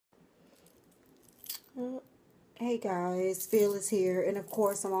Hey guys, Phil is here, and of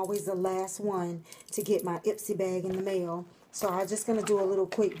course I'm always the last one to get my IPSY bag in the mail. So I'm just going to do a little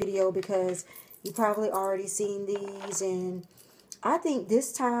quick video because you probably already seen these, and I think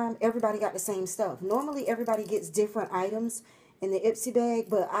this time everybody got the same stuff. Normally everybody gets different items in the IPSY bag,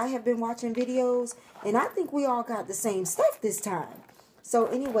 but I have been watching videos and I think we all got the same stuff this time. So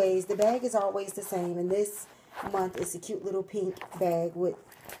anyways, the bag is always the same, and this month it's a cute little pink bag with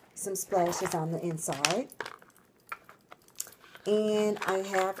some splashes on the inside. And I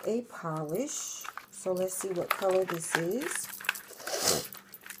have a polish. So let's see what color this is.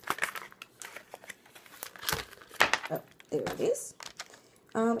 Oh, there it is.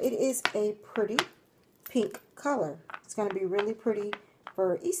 It is a pretty pink color. It's going to be really pretty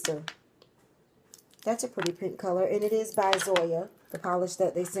for Easter. That's a pretty pink color. And it is by Zoya. The polish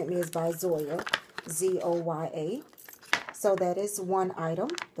that they sent me is by Zoya. Z-O-Y-A. So that is one item,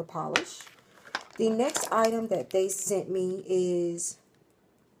 the polish. The next item that they sent me is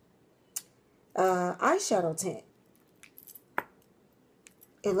eyeshadow tint.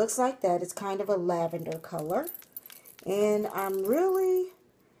 It looks like that. It's kind of a lavender color. And I'm really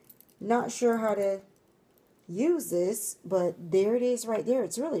not sure how to use this, but there it is right there.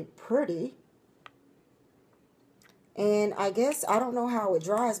 It's really pretty. And I guess, I don't know how it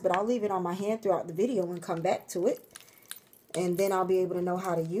dries, but I'll leave it on my hand throughout the video and come back to it. And then I'll be able to know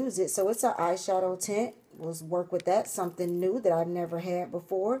how to use it. So it's an eyeshadow tint. We'll work with that. Something new that I've never had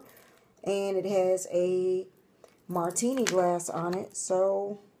before. And it has a martini glass on it.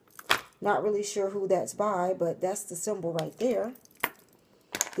 So not really sure who that's by, but that's the symbol right there.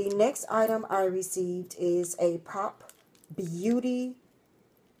 The next item I received is a Pop Beauty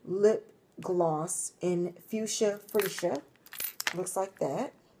lip gloss in Fuchsia Freesia. Looks like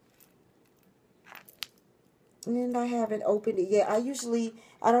that. And I haven't opened it yet. I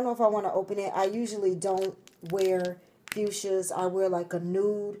don't know if I want to open it. I usually don't wear fuchsias. I wear like a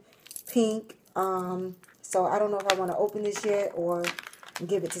nude pink. So I don't know if I want to open this yet or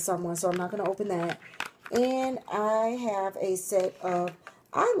give it to someone. So I'm not going to open that. And I have a set of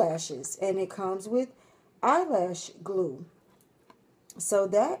eyelashes. And it comes with eyelash glue. So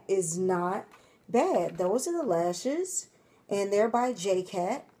that is not bad. Those are the lashes. And they're by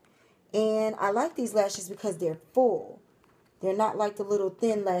J-Cat. And I like these lashes because they're full. They're not like the little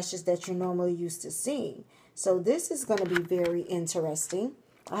thin lashes that you're normally used to seeing. So this is going to be very interesting.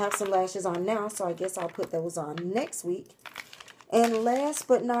 I have some lashes on now, so I guess I'll put those on next week. And last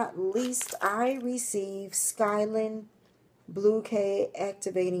but not least, I received Skyline Blue K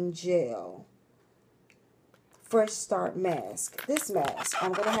Activating Gel Fresh Start Mask. This mask,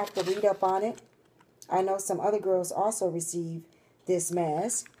 I'm going to have to read up on it. I know some other girls also received this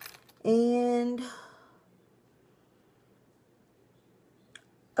mask. And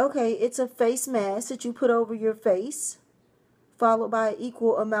okay, it's a face mask that you put over your face, followed by an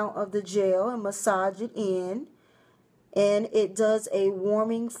equal amount of the gel, and massage it in. And it does a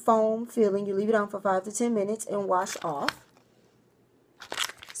warming foam feeling. You leave it on for 5 to 10 minutes and wash off.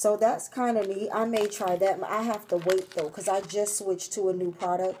 So that's kind of neat. I may try that. I have to wait though, because I just switched to a new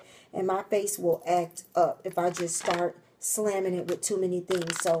product and my face will act up if I just start slamming it with too many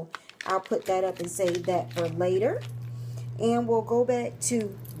things. So I'll put that up and save that for later. And we'll go back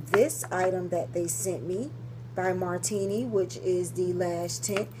to this item that they sent me by Martini, which is the lash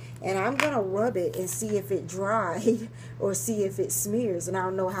tint. And I'm going to rub it and see if it dries or see if it smears. And I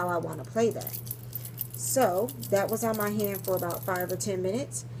don't know how I want to play that. So that was on my hand for about 5 or 10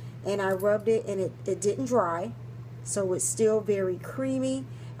 minutes. And I rubbed it and it didn't dry. So it's still very creamy.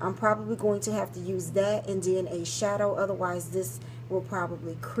 I'm probably going to have to use that and then a shadow. Otherwise, this will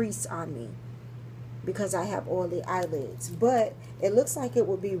probably crease on me because I have oily eyelids. But it looks like it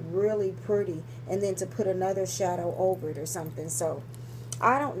would be really pretty. And then to put another shadow over it or something. So,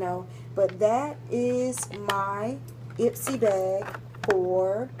 I don't know. But that is my IPSY bag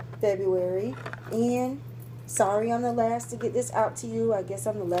for February. And sorry I'm the last to get this out to you. I guess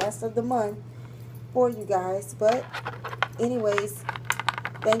I'm the last of the month for you guys. But anyways,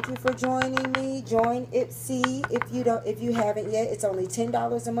 thank you for joining me. Join IPSY if you haven't yet. It's only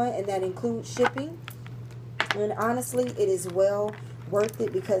 $10 a month, and that includes shipping. And honestly, it is well worth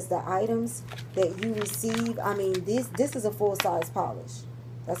it because the items that you receive, I mean, this is a full-size polish.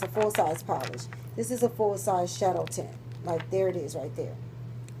 That's a full-size polish. This is a full-size shadow tint. Like, there it is right there.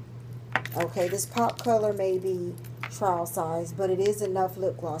 Okay, this pop color may be trial size, but it is enough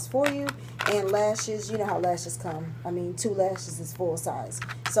lip gloss for you. And lashes, you know how lashes come. I mean, 2 lashes is full size.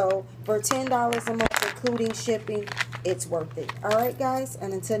 So for $10 a month, including shipping, it's worth it. All right, guys,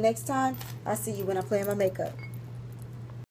 and until next time, I'll see you when I play my makeup.